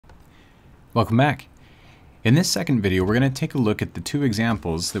Welcome back. In this second video, we're going to take a look at the two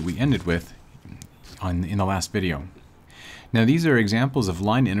examples that we ended with in the last video. Now these are examples of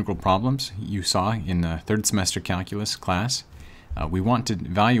line integral problems you saw in the third semester calculus class. We want to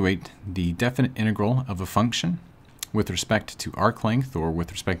evaluate the definite integral of a function with respect to arc length or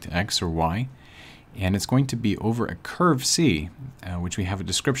with respect to x or y, and it's going to be over a curve C, which we have a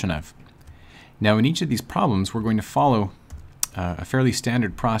description of. Now in each of these problems, we're going to follow a fairly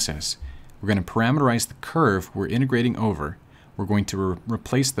standard process. We're going to parameterize the curve we're integrating over. We're going to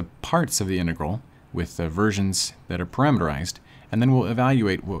replace the parts of the integral with versions that are parameterized, and then we'll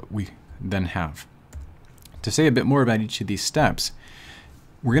evaluate what we then have. To say a bit more about each of these steps,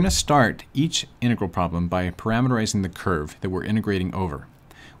 we're going to start each integral problem by parameterizing the curve that we're integrating over.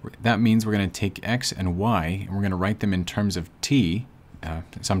 That means we're going to take x and y, and we're going to write them in terms of t.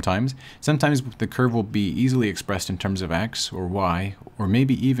 Sometimes the curve will be easily expressed in terms of x or y, or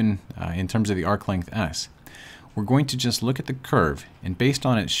maybe even in terms of the arc length s. We're going to just look at the curve, and based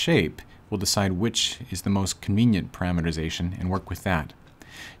on its shape, we'll decide which is the most convenient parameterization and work with that.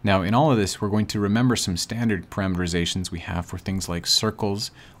 Now in all of this, we're going to remember some standard parameterizations we have for things like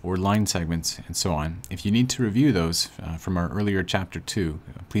circles or line segments and so on. If you need to review those from our earlier chapter 2,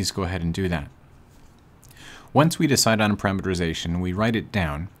 please go ahead and do that. Once we decide on a parameterization, we write it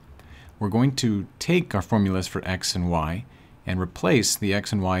down. We're going to take our formulas for x and y and replace the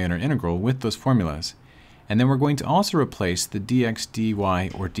x and y in our integral with those formulas. And then we're going to also replace the dx, dy,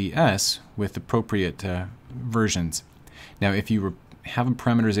 or ds with appropriate versions. Now if you have a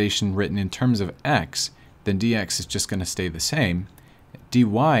parameterization written in terms of x, then dx is just going to stay the same. Dy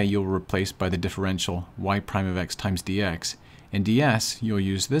you'll replace by the differential y prime of x times dx. And ds you'll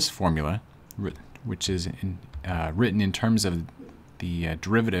use this formula, which is written in terms of the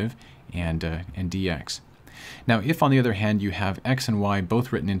derivative and dx. Now if on the other hand you have x and y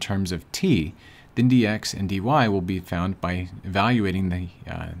both written in terms of t, then dx and dy will be found by evaluating the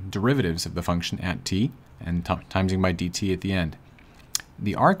derivatives of the function at t and timesing by dt at the end.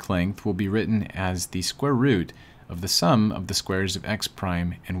 The arc length will be written as the square root of the sum of the squares of x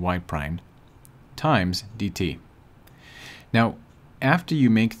prime and y prime times dt. Now after you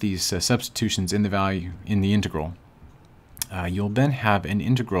make these substitutions in the value in the integral, you'll then have an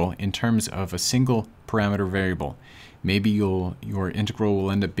integral in terms of a single parameter variable. Maybe your integral will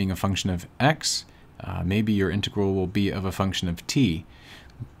end up being a function of x, maybe your integral will be of a function of t,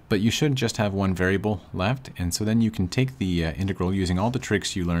 but you should just have one variable left, and so then you can take the integral using all the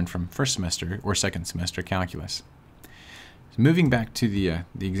tricks you learned from first semester or second semester calculus. So moving back to the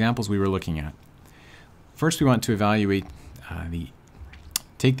examples we were looking at. First we want to evaluate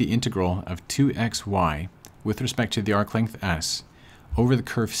take the integral of 2xy with respect to the arc length s over the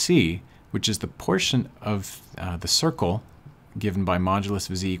curve C, which is the portion of the circle given by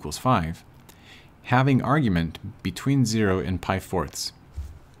modulus of z equals 5, having argument between 0 and pi fourths.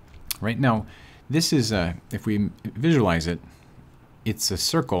 Right now, this is, if we visualize it, it's a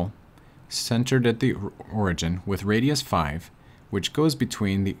circle centered at the origin with radius 5, which goes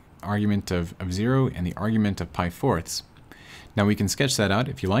between the argument of 0 and the argument of pi fourths. Now we can sketch that out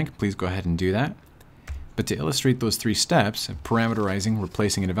if you like. Please go ahead and do that. But to illustrate those three steps, parameterizing,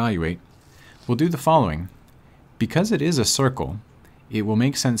 replacing, and evaluate, we'll do the following. Because it is a circle, it will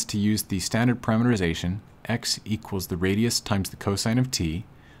make sense to use the standard parameterization, x equals the radius times the cosine of t,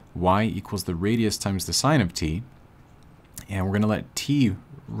 y equals the radius times the sine of t, and we're going to let t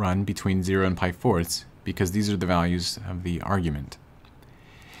run between 0 and pi fourths because these are the values of the argument.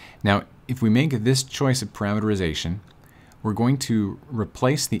 Now if we make this choice of parameterization, we're going to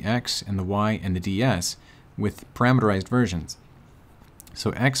replace the x and the y and the ds with parameterized versions.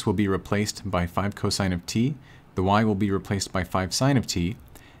 So x will be replaced by 5 cosine of t, the y will be replaced by 5 sine of t,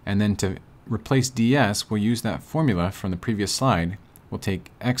 and then to replace ds, we'll use that formula from the previous slide. We'll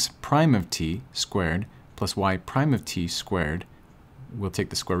take x prime of t squared plus y prime of t squared. We'll take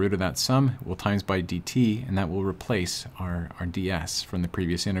the square root of that sum, we'll times by dt, and that will replace our ds from the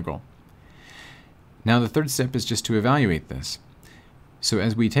previous integral. Now the third step is just to evaluate this. So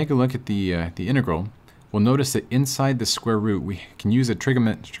as we take a look at the integral, we'll notice that inside the square root we can use a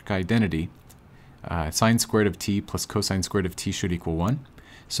trigonometric identity. Sine squared of t plus cosine squared of t should equal 1.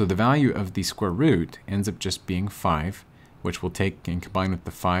 So the value of the square root ends up just being 5, which we'll take and combine with the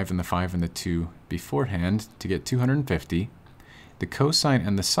 5 and the 2 beforehand to get 250. The cosine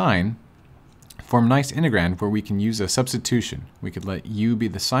and the sine form a nice integrand where we can use a substitution. We could let u be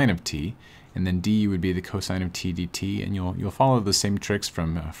the sine of t, and then du would be the cosine of t dt, and you'll follow the same tricks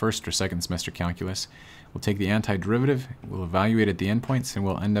from first or second semester calculus. We'll take the antiderivative, we'll evaluate at the endpoints, and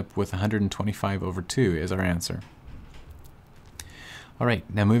we'll end up with 125 over 2 as our answer. All right,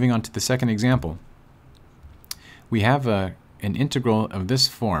 now moving on to the second example. We have an integral of this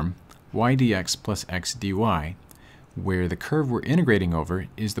form, y dx plus x dy, where the curve we're integrating over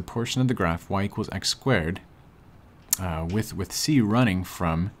is the portion of the graph y equals x squared with c running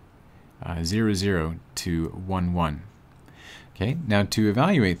from 0, 0 to 1, 1. Okay, now to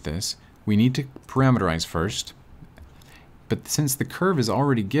evaluate this, we need to parameterize first, but since the curve is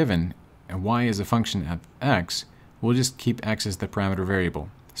already given and y is a function of x, we'll just keep x as the parameter variable.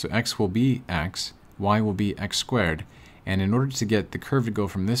 So x will be x, y will be x squared, and in order to get the curve to go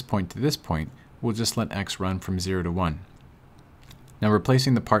from this point to this point, we'll just let x run from 0 to 1. Now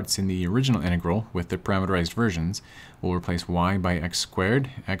replacing the parts in the original integral with the parameterized versions, we'll replace y by x squared,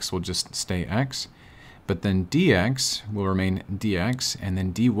 x will just stay x, but then dx will remain dx, and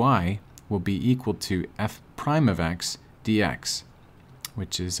then dy will be equal to f prime of x dx,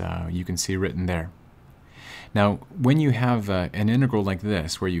 which is, you can see written there. Now, when you have an integral like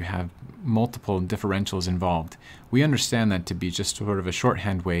this, where you have multiple differentials involved, we understand that to be just sort of a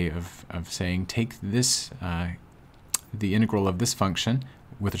shorthand way of saying take this, the integral of this function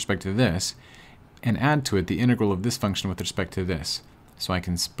with respect to this, and add to it the integral of this function with respect to this. So I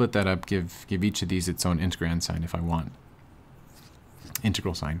can split that up, give each of these its own integrand sign if I want.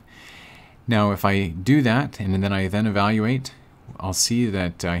 Integral sign. Now, if I do that, and then I evaluate, I'll see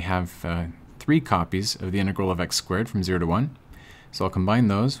that I have 3 copies of the integral of x squared from 0 to 1. So I'll combine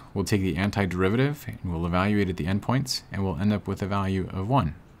those, we'll take the antiderivative, and we'll evaluate at the endpoints, and we'll end up with a value of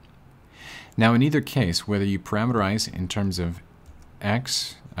 1. Now in either case, whether you parameterize in terms of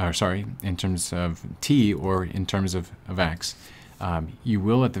x, in terms of t or in terms of x, you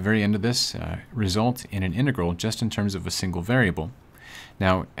will at the very end of this result in an integral just in terms of a single variable.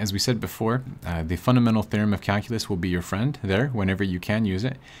 Now, as we said before, the fundamental theorem of calculus will be your friend there whenever you can use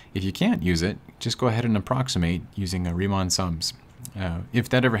it. If you can't use it, just go ahead and approximate using Riemann sums. If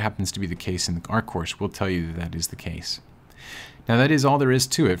that ever happens to be the case in our course, we'll tell you that that is the case. Now that is all there is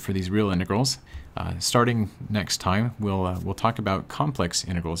to it for these real integrals. Starting next time, we'll talk about complex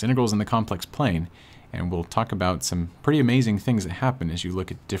integrals, integrals in the complex plane, and we'll talk about some pretty amazing things that happen as you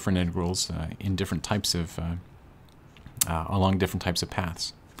look at different integrals in different types of along different types of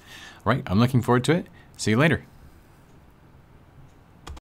paths. All right, I'm looking forward to it. See you later.